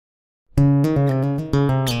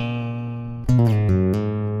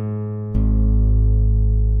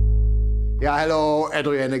Hello,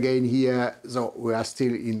 Adrian again here. So we are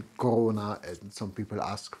still in Corona and some people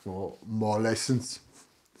ask for more lessons.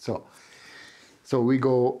 So we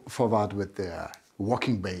go forward with the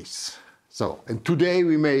walking bass. And today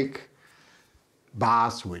we make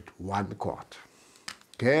bass with one chord.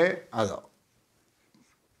 Okay, also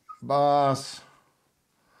bass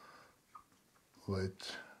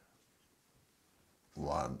with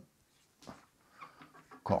one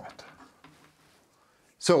chord.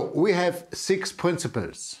 So we have 6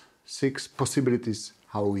 principles, 6 possibilities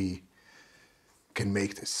how we can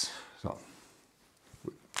make this. So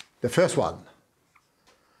the first one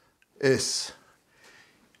is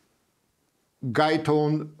guide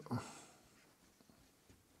tone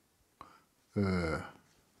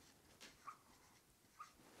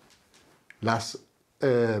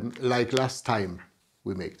like last time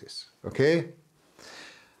we make this. Okay,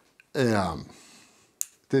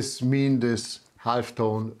 this means this half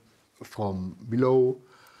tone from below,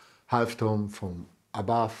 half tone from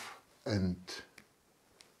above, and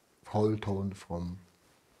whole tone from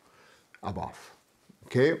above.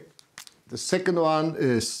 Okay, the second one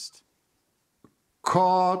is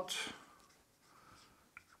chord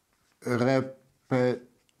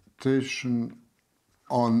repetition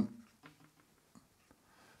on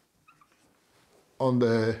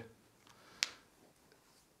the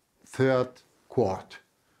third chord.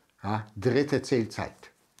 Dritte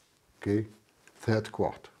Zählzeit. Okay, third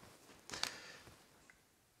chord.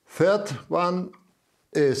 Third one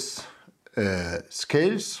is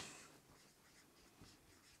scales.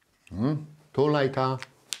 Tonleiter,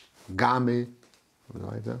 Gamel und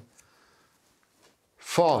so weiter.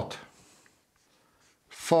 Fourth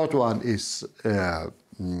one is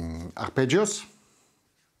arpeggios.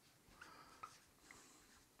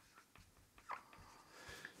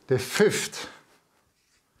 The fifth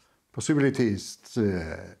possibility is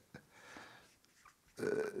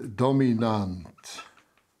dominant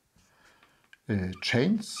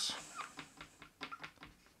chains.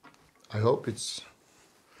 I hope it's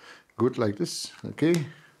good like this, okay?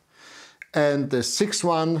 And the sixth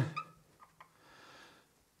one,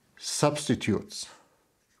 substitutes.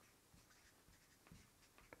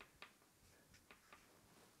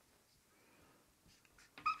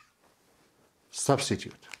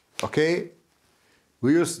 Substitute, okay?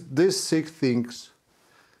 We use these 6 things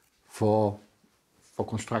for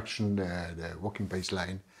construction the walking bass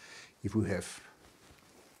line if we have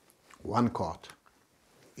one chord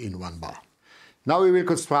in one bar. Now we will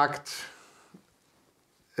construct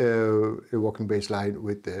a walking bass line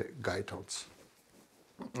with the guide tones.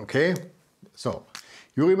 Okay, so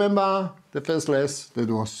you remember the first lesson that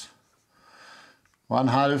was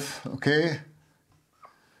 1/2, okay,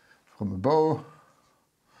 from above,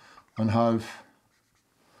 1/2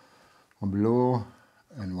 from below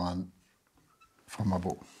and 1 from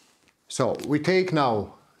above. So we take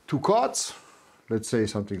now 2 chords, let's say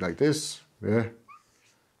something like this, yeah.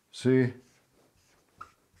 C,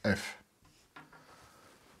 F.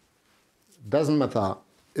 Doesn't matter,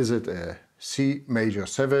 is it a C major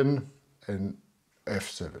 7 and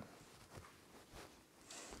F7.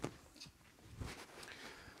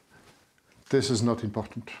 This is not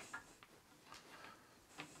important.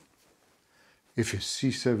 If it's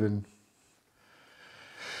C7,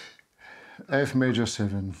 F major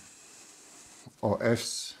 7 or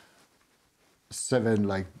F7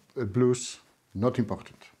 like blues, not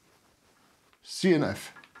important. C and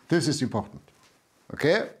F, this is important,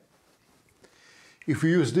 okay? If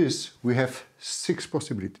we use this, we have 6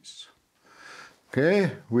 possibilities.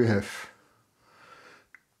 Okay, we have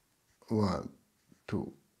 1,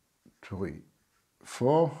 2, 3,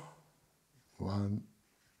 4, 1,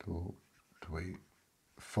 2, 3,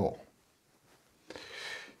 4.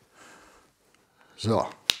 So,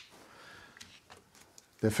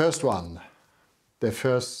 the first one, the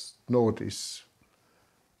first note is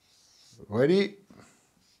ready.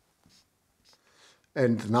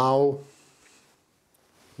 And now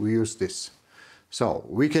we use this. So,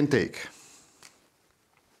 we can take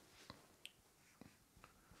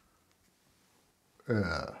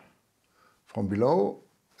from below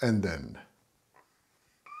and then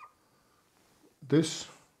this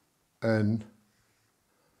and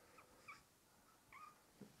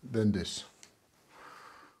then this.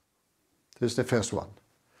 This is the first one.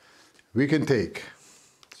 We can take,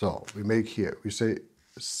 so we make here, we say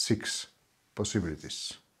 6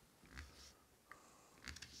 possibilities.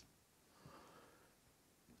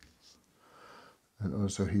 And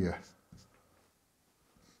also here.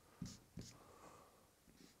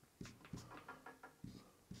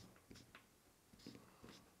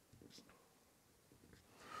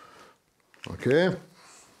 Okay.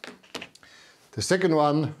 The second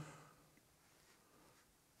one,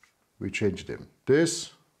 we change them.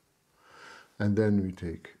 This, and then we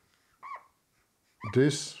take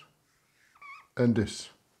this and this.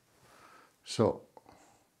 So,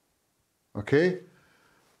 okay,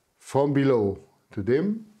 from below to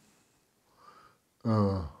them,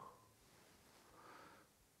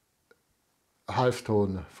 half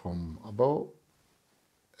tone from above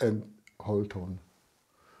and whole tone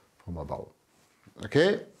from above.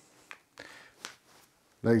 Okay,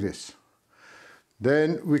 like this.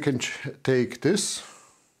 Then we can take this,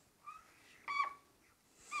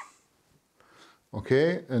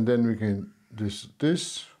 okay, and then we can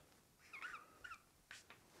this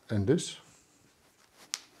and this.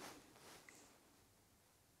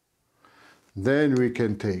 Then we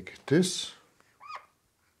can take this,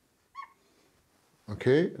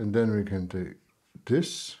 okay, and then we can take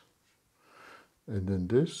this, and then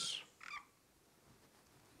this.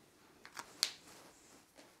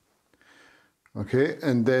 Okay,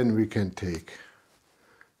 and then we can take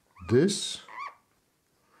this,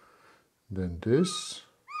 then this,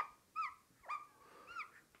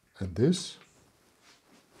 and this.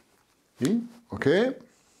 Okay,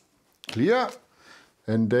 clear?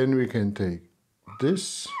 And then we can take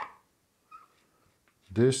this,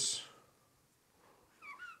 this,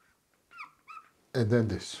 and then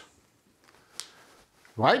this.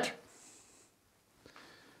 Right?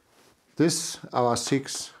 This are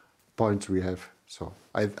 6 points we have, so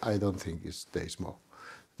I don't think there's more.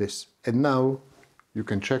 This. And now you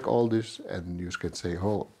can check all this and you can say,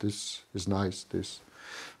 oh, this is nice, this,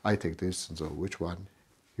 I take this, and so which one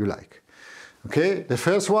you like. Okay, the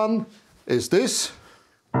first one is this.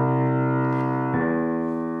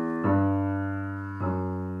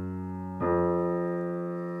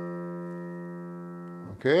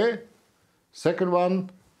 Okay, second one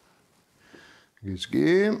is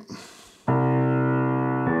G.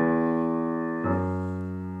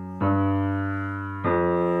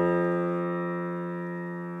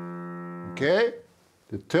 Okay,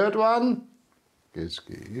 the third one is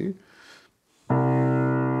G.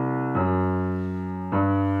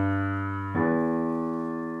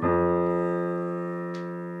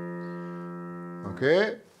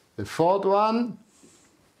 Okay, the fourth one.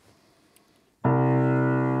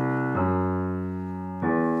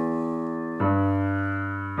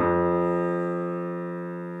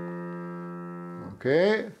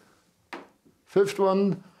 Okay, fifth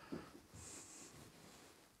one.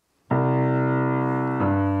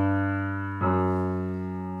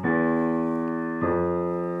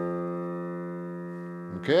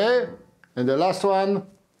 Okay, and the last one.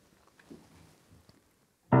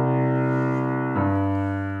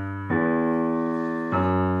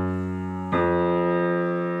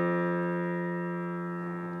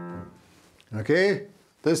 Okay,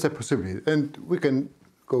 that's the possibility. And we can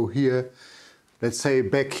go here, let's say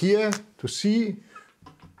back here to C.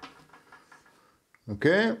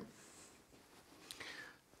 Okay,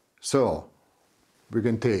 so we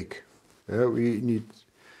can take, we need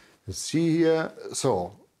C here,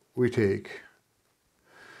 so we take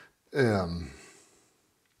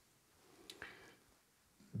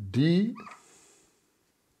D,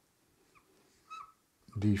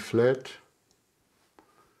 D flat,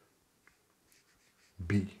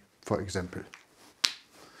 B, for example.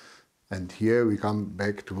 And here we come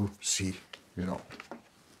back to C, you know.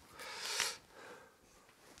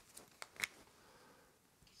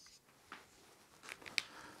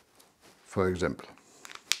 For example.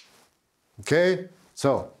 Okay,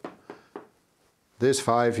 so this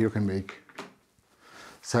 5 you can make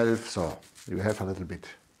self, so you have a little bit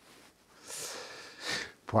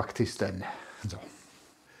practice then. So.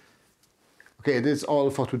 Okay, that's all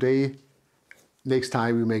for today. Next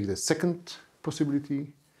time we make the second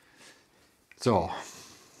possibility. So,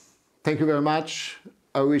 thank you very much.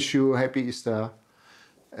 I wish you a happy Easter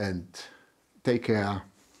and take care.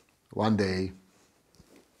 One day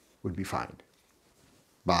will be fine.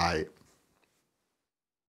 Bye.